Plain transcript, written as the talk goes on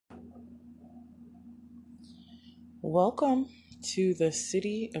Welcome to the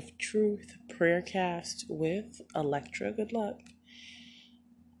City of Truth Prayercast with Electra. Good luck.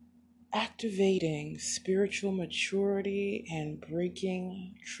 Activating spiritual maturity and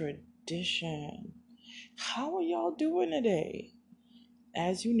breaking tradition. How are y'all doing today?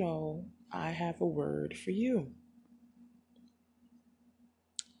 As you know, I have a word for you.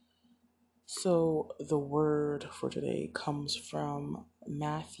 So, the word for today comes from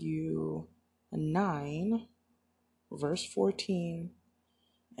Matthew 9, verse 14.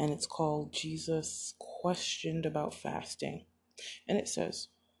 And it's called Jesus Questioned About Fasting. And it says,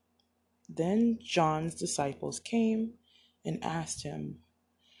 Then John's disciples came and asked him,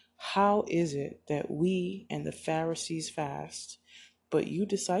 How is it that we and the Pharisees fast, but you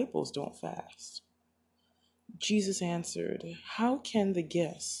disciples don't fast? Jesus answered, How can the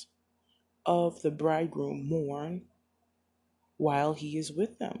guests of the bridegroom mourn while he is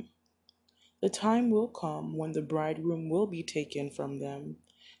with them? The time will come when the bridegroom will be taken from them,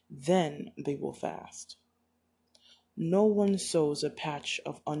 then they will fast. No one sews a patch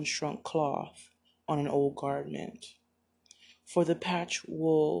of unshrunk cloth on an old garment, for the patch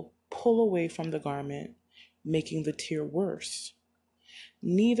will pull away from the garment, making the tear worse.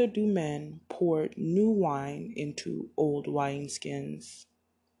 Neither do men pour new wine into old wineskins.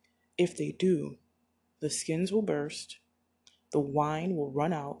 If they do, the skins will burst, the wine will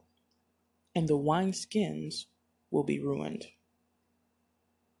run out, and the wineskins will be ruined.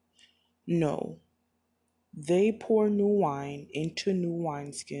 No, they pour new wine into new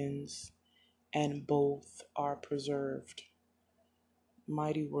wineskins, and both are preserved.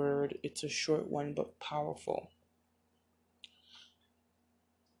 Mighty word. It's a short one, but powerful.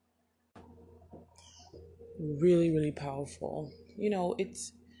 Really, really powerful.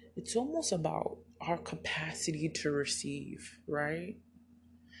 It's almost about our capacity to receive, right?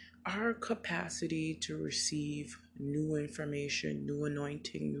 Our capacity to receive new information, new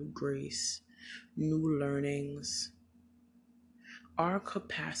anointing, new grace, new learnings. Our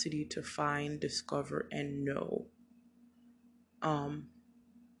capacity to find, discover, and know. And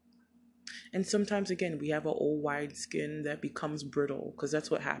sometimes, again, we have an old wineskin that becomes brittle because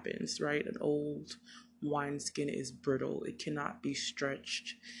that's what happens, right? An old wineskin is brittle. It cannot be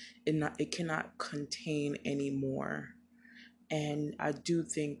stretched. It cannot contain anymore. And I do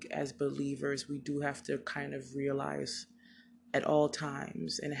think as believers, we do have to kind of realize at all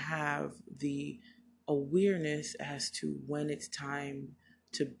times and have the awareness as to when it's time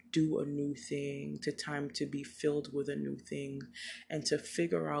to do a new thing, to time to be filled with a new thing, and to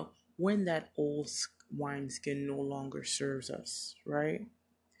figure out when that old wineskin no longer serves us, right?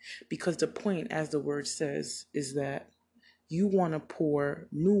 Because the point, as the word says, is that you want to pour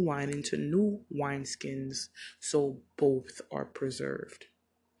new wine into new wineskins so both are preserved.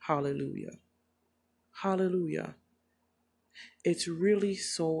 Hallelujah. Hallelujah. It's really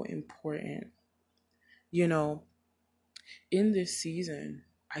so important. In this season,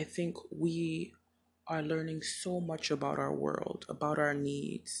 I think we are learning so much about our world, about our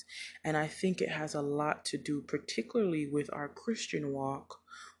needs. And I think it has a lot to do, particularly with our Christian walk,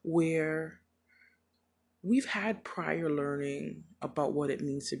 where we've had prior learning about what it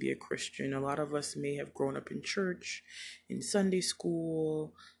means to be a Christian. A lot of us may have grown up in church, in Sunday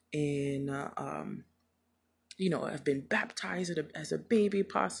school, have been baptized as a baby,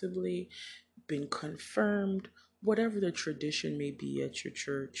 possibly, been confirmed, whatever the tradition may be at your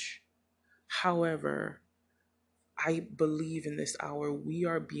church. However, I believe in this hour we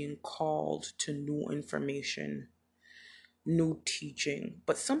are being called to new information, new teaching.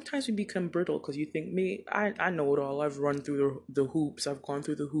 But sometimes we become brittle because you think, I know it all. I've run through the hoops. I've gone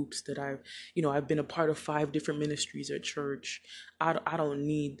through the hoops that I've been a part of 5 different ministries at church. I don't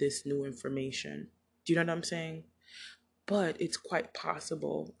need this new information. Do you know what I'm saying? But it's quite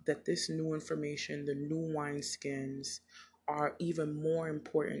possible that this new information, the new wineskins, are even more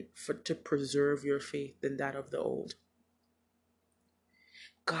important to preserve your faith than that of the old.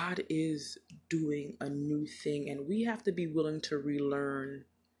 God is doing a new thing, and we have to be willing to relearn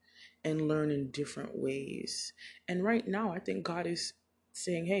and learn in different ways. And right now, I think God is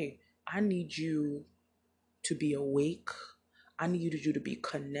saying, hey, I need you to be awake. I need you to be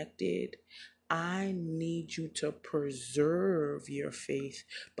connected. I need you to preserve your faith,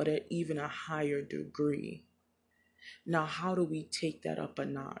 but at even a higher degree. Now, how do we take that up a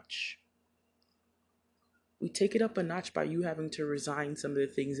notch? We take it up a notch by you having to resign some of the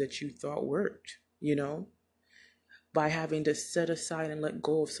things that you thought worked, by having to set aside and let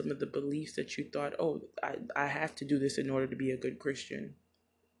go of some of the beliefs that you thought, I have to do this in order to be a good Christian.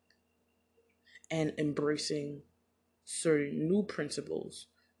 And embracing certain new principles,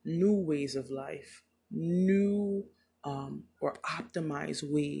 new ways of life, new or optimized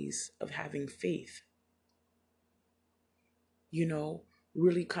ways of having faith. You know,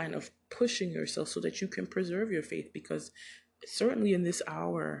 really kind of pushing yourself so that you can preserve your faith, because certainly in this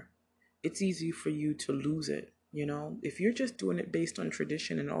hour, it's easy for you to lose it. You know, if you're just doing it based on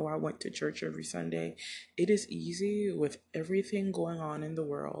tradition and, oh, I went to church every Sunday, it is easy with everything going on in the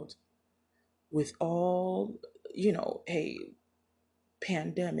world, with all, hey,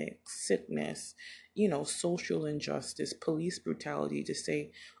 pandemic, sickness, social injustice, police brutality, to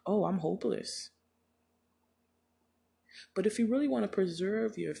say, oh, I'm hopeless. But if you really want to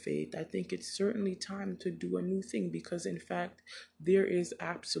preserve your faith, I think it's certainly time to do a new thing, because in fact, there is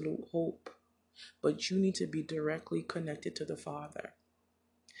absolute hope. But you need to be directly connected to the Father.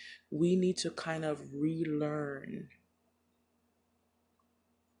 We need to kind of relearn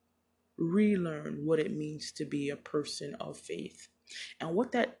what it means to be a person of faith and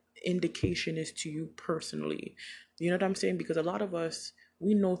what that indication is to you personally. You know what I'm saying? Because a lot of us,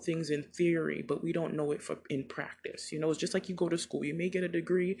 we know things in theory, but we don't know it in practice. It's just like you go to school. You may get a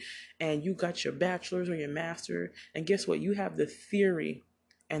degree and you got your bachelor's or your master, and guess what? You have the theory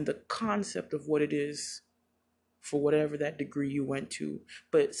and the concept of what it is for whatever that degree you went to.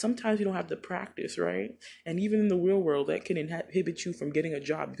 But sometimes you don't have the practice, right? And even in the real world, that can inhibit you from getting a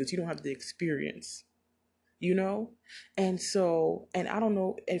job because you don't have the experience, you know? And so, and I don't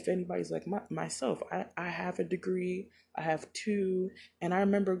know if anybody's like myself. I have a degree, I have two, and I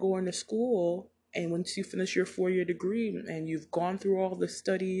remember going to school. And once you finish your 4-year degree and you've gone through all the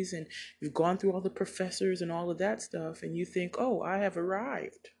studies and you've gone through all the professors and all of that stuff, and you think, oh, I have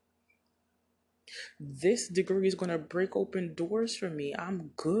arrived. This degree is going to break open doors for me.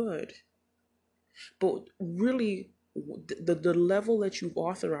 I'm good. But really, the level that you've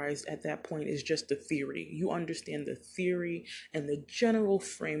authorized at that point is just the theory. You understand the theory and the general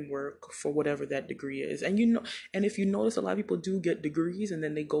framework for whatever that degree is. And and if you notice, a lot of people do get degrees and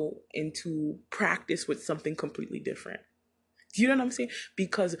then they go into practice with something completely different. Do you know what I'm saying?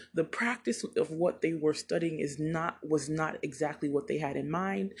 Because the practice of what they were studying was not exactly what they had in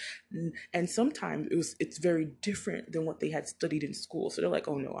mind, and sometimes it's very different than what they had studied in school. So they're like,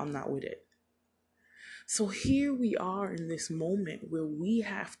 "Oh no, I'm not with it." So here we are in this moment where we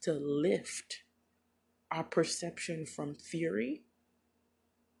have to lift our perception from theory,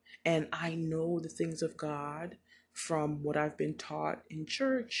 and I know the things of God from what I've been taught in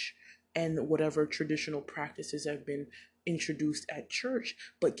church and whatever traditional practices have been introduced at church,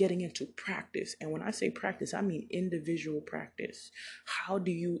 but getting into practice. And when I say practice, I mean individual practice. How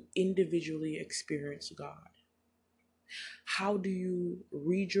do you individually experience God? How do you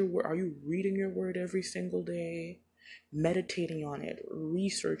read your word? Are you reading your word every single day? Meditating on it,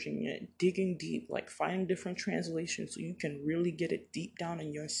 researching it, digging deep, like finding different translations so you can really get it deep down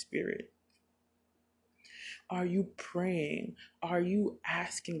in your spirit? Are you praying? Are you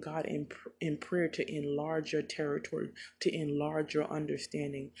asking God in prayer to enlarge your territory, to enlarge your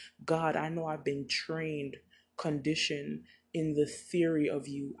understanding? God, I know I've been trained, conditioned in the theory of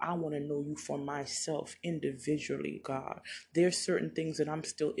you. I want to know you for myself individually, God. There's certain things that I'm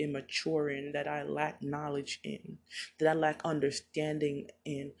still immature in, that I lack knowledge in, that I lack understanding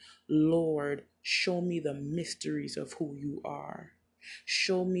in. Lord, show me the mysteries of who you are.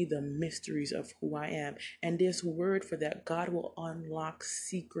 Show me the mysteries of who I am. And there's word for that. God will unlock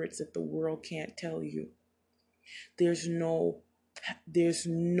secrets that the world can't tell you. There's no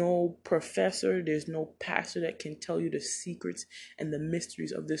professor, there's no pastor that can tell you the secrets and the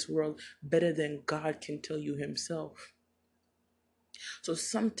mysteries of this world better than God can tell you himself. So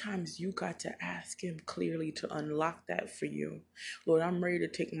sometimes you got to ask him clearly to unlock that for you. Lord, I'm ready to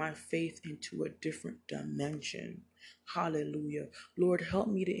take my faith into a different dimension. Hallelujah. Lord, help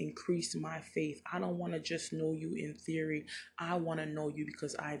me to increase my faith. I don't want to just know you in theory. I want to know you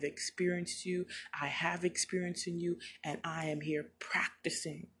because I've experienced you. I have experience in you, and I am here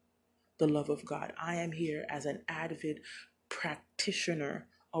practicing the love of God. I am here as an avid practitioner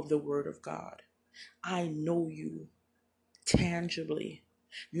of the word of God. I know you tangibly,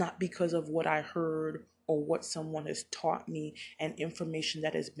 not because of what I heard or what someone has taught me and information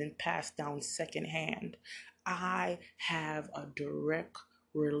that has been passed down secondhand. I have a direct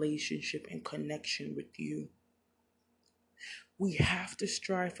relationship and connection with you. We have to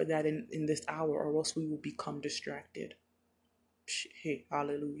strive for that in this hour, or else we will become distracted. Hey,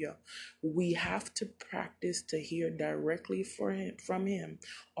 hallelujah. We have to practice to hear directly from him,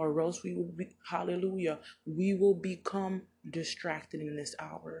 or else we will be, hallelujah, we will become distracted in this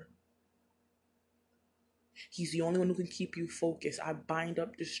hour. He's the only one who can keep you focused. I bind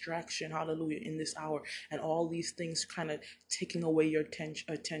up distraction, hallelujah, in this hour, and all these things kind of taking away your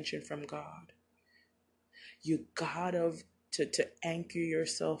attention from God. You gotta to anchor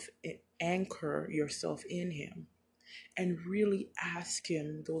yourself in him and really ask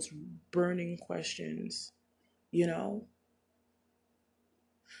him those burning questions. You know,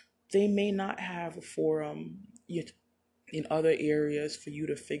 they may not have a forum in other areas for you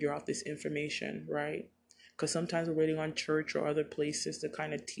to figure out this information, right? Because sometimes we're waiting on church or other places to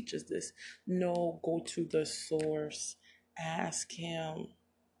kind of teach us this. No, go to the source. Ask him.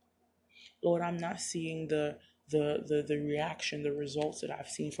 Lord, I'm not seeing the reaction, the results that I've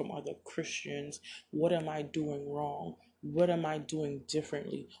seen from other Christians. What am I doing wrong? What am I doing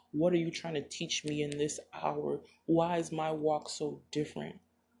differently? What are you trying to teach me in this hour? Why is my walk so different?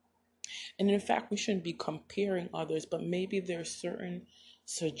 And in fact, we shouldn't be comparing others, but maybe there are certain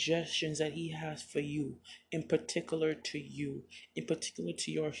suggestions that he has for you, in particular to you, in particular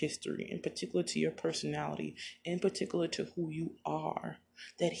to your history, in particular to your personality, in particular to who you are,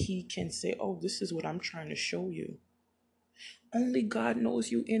 that he can say, oh, this is what I'm trying to show you. Only God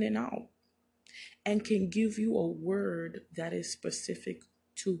knows you in and out and can give you a word that is specific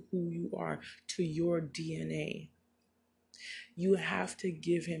to who you are, to your DNA. You have to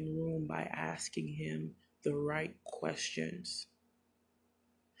give him room by asking him the right questions.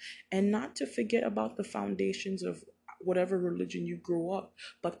 And not to forget about the foundations of whatever religion you grew up,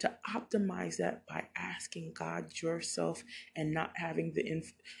 but to optimize that by asking God yourself and not having the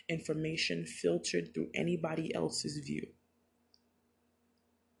information filtered through anybody else's view.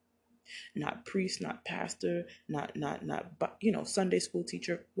 Not priest, not pastor, not Sunday school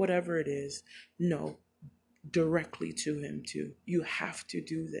teacher, whatever it is. No, directly to him too. You have to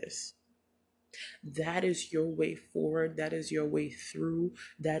do this. That is your way forward. That is your way through.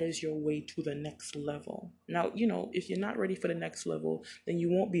 That is your way to the next level. Now, if you're not ready for the next level, then you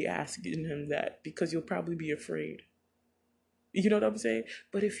won't be asking him that because you'll probably be afraid. You know what I'm saying?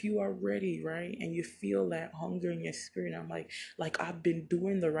 But if you are ready, right, and you feel that hunger in your spirit, I'm like I've been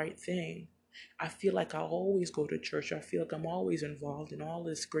doing the right thing. I feel like I always go to church. I feel like I'm always involved in all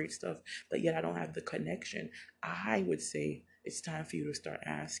this great stuff, but yet I don't have the connection. I would say it's time for you to start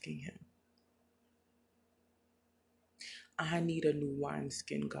asking him. I need a new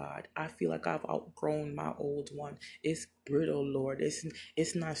wineskin, God. I feel like I've outgrown my old one. It's brittle, Lord.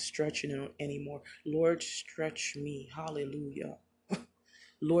 It's not stretching anymore. Lord, stretch me. Hallelujah.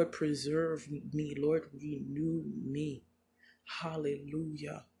 Lord, preserve me. Lord, renew me.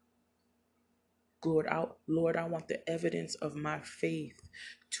 Hallelujah. Lord, I want the evidence of my faith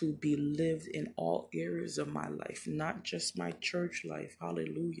to be lived in all areas of my life, not just my church life.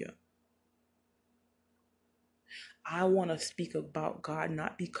 Hallelujah. I want to speak about God,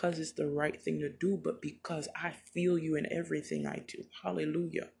 not because it's the right thing to do, but because I feel you in everything I do.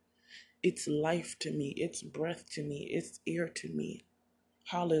 Hallelujah. It's life to me. It's breath to me. It's air to me.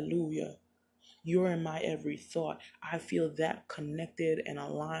 Hallelujah. You're in my every thought. I feel that connected and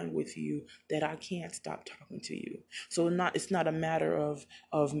aligned with you that I can't stop talking to you. So it's not a matter of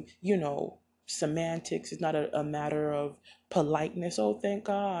semantics. It's not a matter of politeness. Oh, thank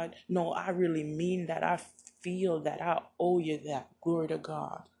God. No, I really mean that. I feel that. I owe you that. Glory to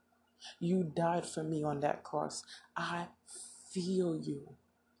God. You died for me on that cross. I feel you.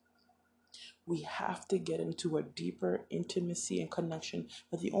 We have to get into a deeper intimacy and connection,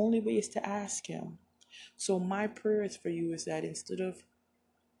 but the only way is to ask him. So my prayers for you is that instead of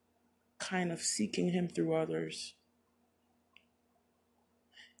kind of seeking him through others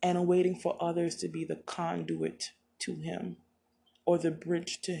and waiting for others to be the conduit to him or the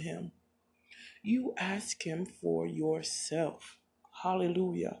bridge to him, you ask him for yourself.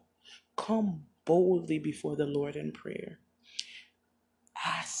 Hallelujah. Come boldly before the Lord in prayer.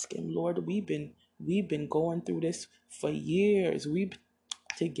 Ask him, Lord, we've been going through this for years. We've been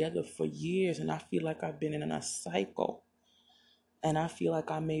together for years, and I feel like I've been in a cycle. And I feel like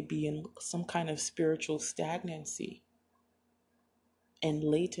I may be in some kind of spiritual stagnancy and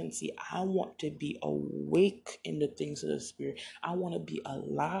latency. I want to be awake in the things of the Spirit. I want to be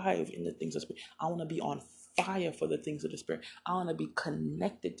alive in the things of the Spirit. I want to be on fire for the things of the Spirit. I want to be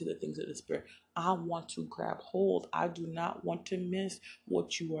connected to the things of the Spirit. I want to grab hold. I do not want to miss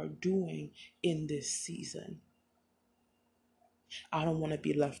what you are doing in this season. I don't want to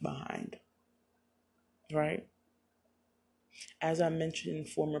be left behind. Right? As I mentioned in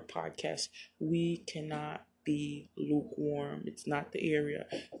former podcasts, we cannot be lukewarm. It's not the area.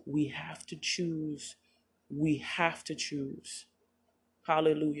 We have to choose. We have to choose.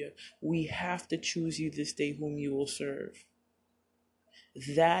 Hallelujah. We have to choose you this day whom you will serve.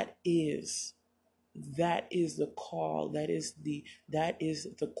 That is the call. That is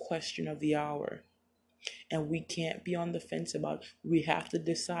the question of the hour. And we can't be on the fence about it. We have to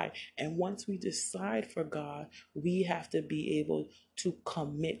decide. And once we decide for God, we have to be able to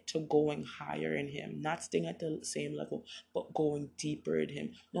commit to going higher in Him, not staying at the same level, but going deeper in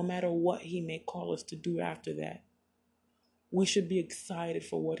Him. No matter what He may call us to do after that, we should be excited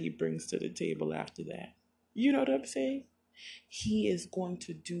for what He brings to the table after that. You know what I'm saying? He is going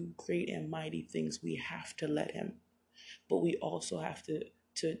to do great and mighty things. We have to let Him. But we also have to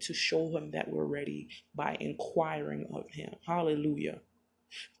show Him that we're ready by inquiring of Him. Hallelujah.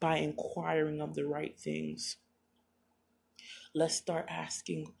 By inquiring of the right things. Let's start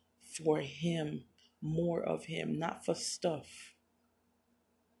asking for Him, more of Him, not for stuff.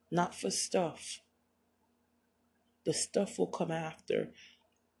 Not for stuff. The stuff will come after.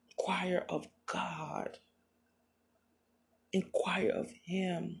 Inquire of God. Inquire of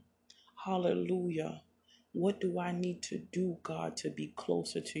Him. Hallelujah. What do I need to do, God, to be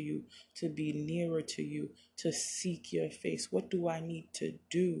closer to you, to be nearer to you, to seek your face? What do I need to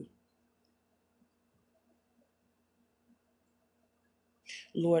do?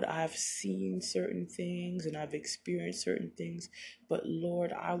 Lord, I've seen certain things and I've experienced certain things, but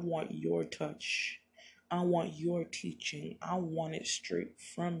Lord, I want your touch. I want your teaching. I want it straight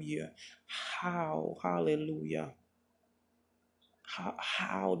from you. How? Hallelujah.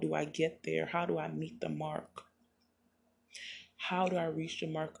 How do I get there? How do I meet the mark? How do I reach the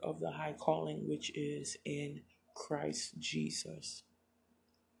mark of the high calling which is in Christ Jesus?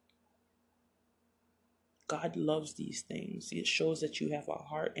 God loves these things. It shows that you have a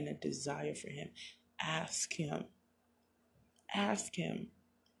heart and a desire for Him. Ask Him. Ask Him.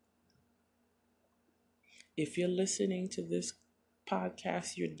 If you're listening to this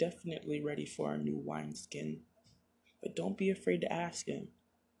podcast, you're definitely ready for a new wineskin. But don't be afraid to ask Him.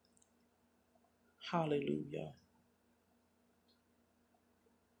 Hallelujah.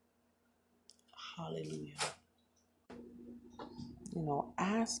 Hallelujah.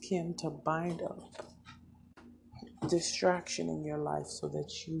 Ask Him to bind up distraction in your life so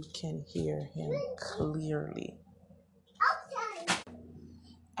that you can hear Him clearly.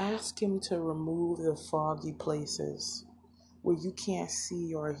 Ask Him to remove the foggy places where you can't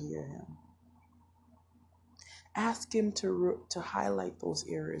see or hear Him. Ask Him to highlight those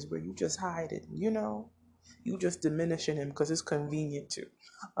areas where you just hide it. You just diminishing Him because it's convenient to.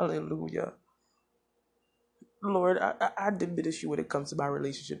 Hallelujah. Lord, I diminish you when it comes to my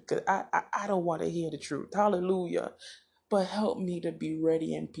relationship because I don't want to hear the truth. Hallelujah. But help me to be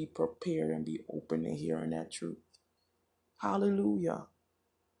ready and be prepared and be open to hearing that truth. Hallelujah.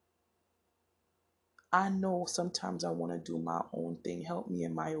 I know sometimes I want to do my own thing. Help me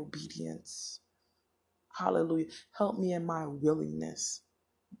in my obedience. Hallelujah. Help me in my willingness.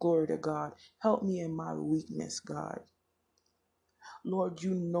 Glory to God. Help me in my weakness, God. Lord,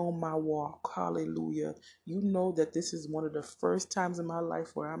 you know my walk. Hallelujah. You know that this is one of the first times in my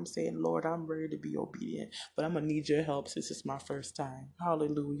life where I'm saying, Lord, I'm ready to be obedient, but I'm going to need your help since it's my first time.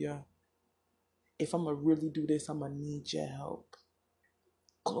 Hallelujah. If I'm going to really do this, I'm going to need your help.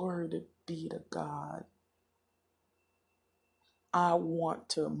 Glory to be to God. I want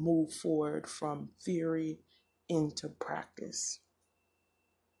to move forward from theory into practice.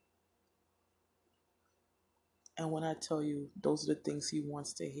 And when I tell you, those are the things He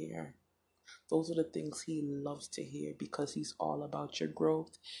wants to hear. Those are the things He loves to hear because He's all about your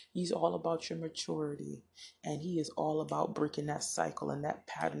growth. He's all about your maturity. And He is all about breaking that cycle and that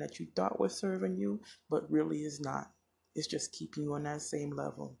pattern that you thought was serving you, but really is not. It's just keeping you on that same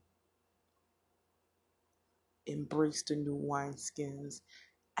level. Embrace the new wineskins.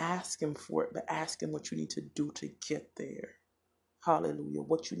 Ask Him for it, but ask Him what you need to do to get there. Hallelujah.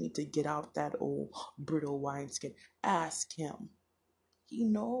 What you need to get out that old brittle wineskin. Ask Him. He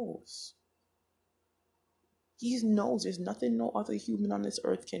knows. He knows there's nothing no other human on this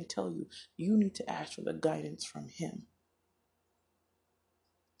earth can tell you. You need to ask for the guidance from Him.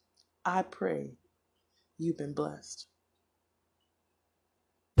 I pray you've been blessed.